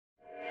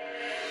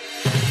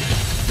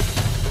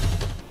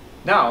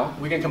Now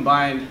we can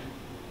combine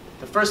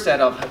the first set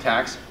of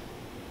attacks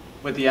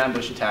with the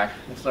ambush attack,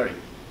 the flurry.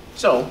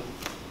 So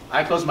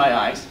I close my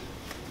eyes.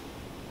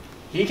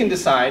 He can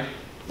decide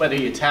whether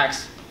he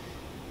attacks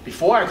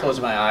before I close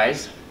my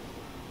eyes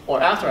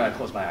or after I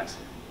close my eyes.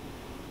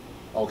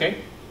 Okay?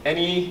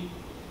 Any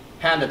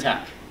hand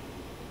attack,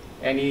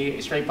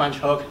 any straight punch,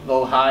 hook,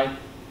 low, high,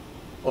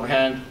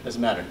 overhand,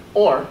 doesn't matter.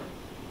 Or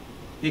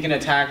he can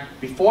attack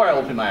before I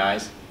open my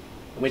eyes,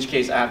 in which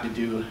case I have to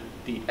do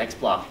the X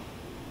block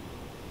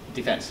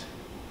defense.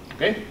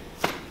 Okay?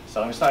 So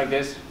I'm going to start like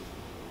this.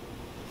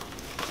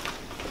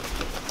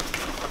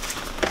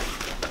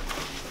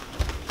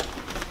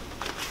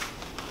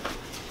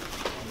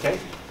 Okay?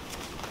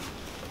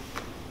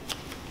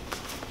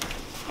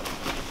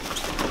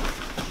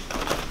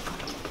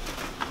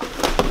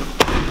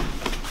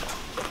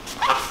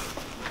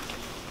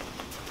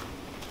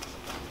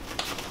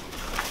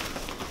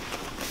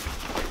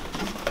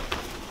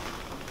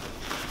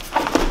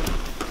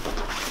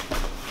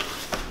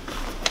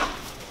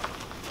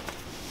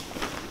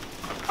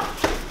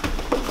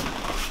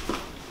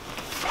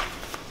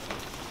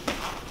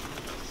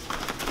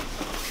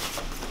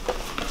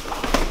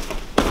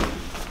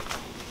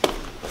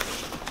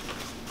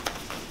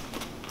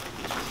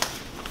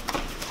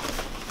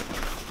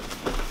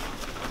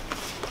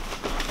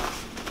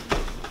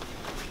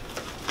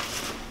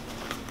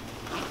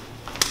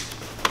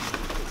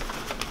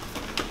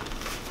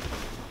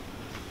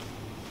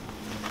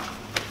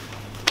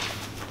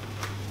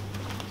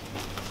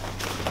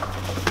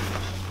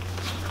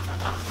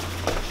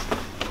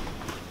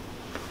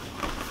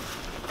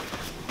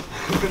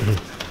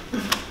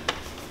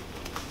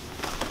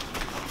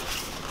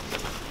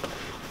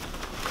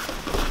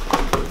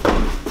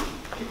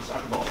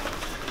 Soccer ball.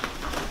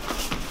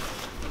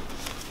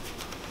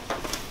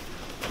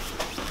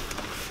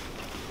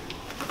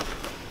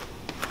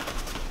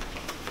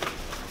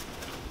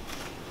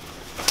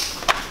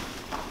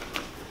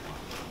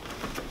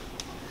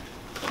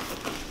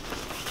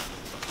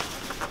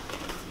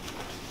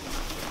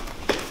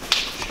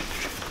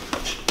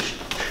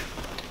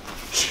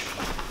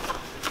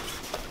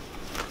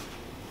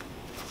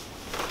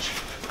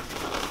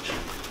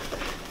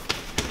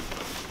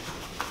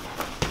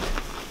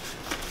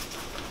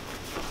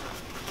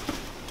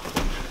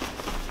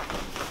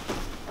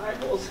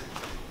 Eyeballs,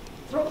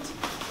 throat.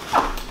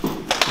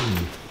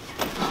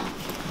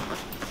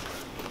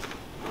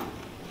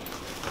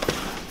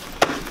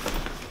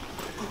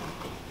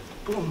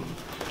 Boom.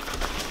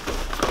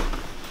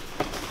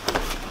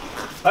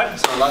 Alright,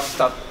 so lots of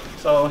stuff.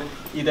 So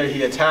either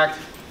he attacked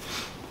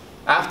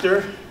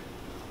after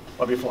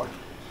or before.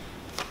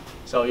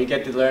 So you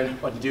get to learn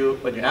what to do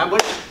when you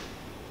ambush,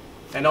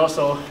 and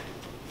also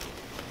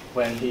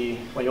when you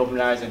open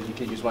your eyes, and you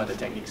can use one of the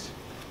techniques.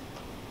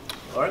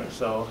 Alright,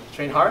 so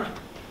train hard,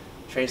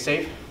 train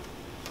safe,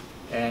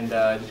 and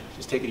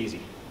just take it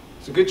easy.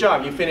 So good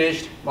job, you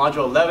finished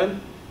module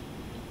 11.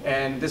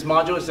 And this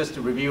module is just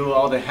to review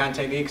all the hand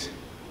techniques,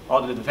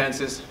 all the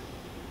defenses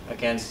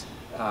against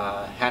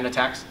hand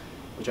attacks,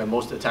 which are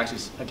most attacks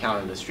you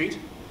encounter in the street.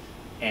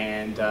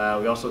 And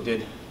we also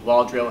did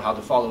wall drill, how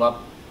to follow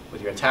up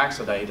with your attack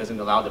so that it doesn't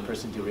allow the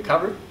person to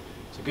recover.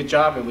 So good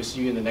job, and we'll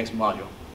see you in the next module.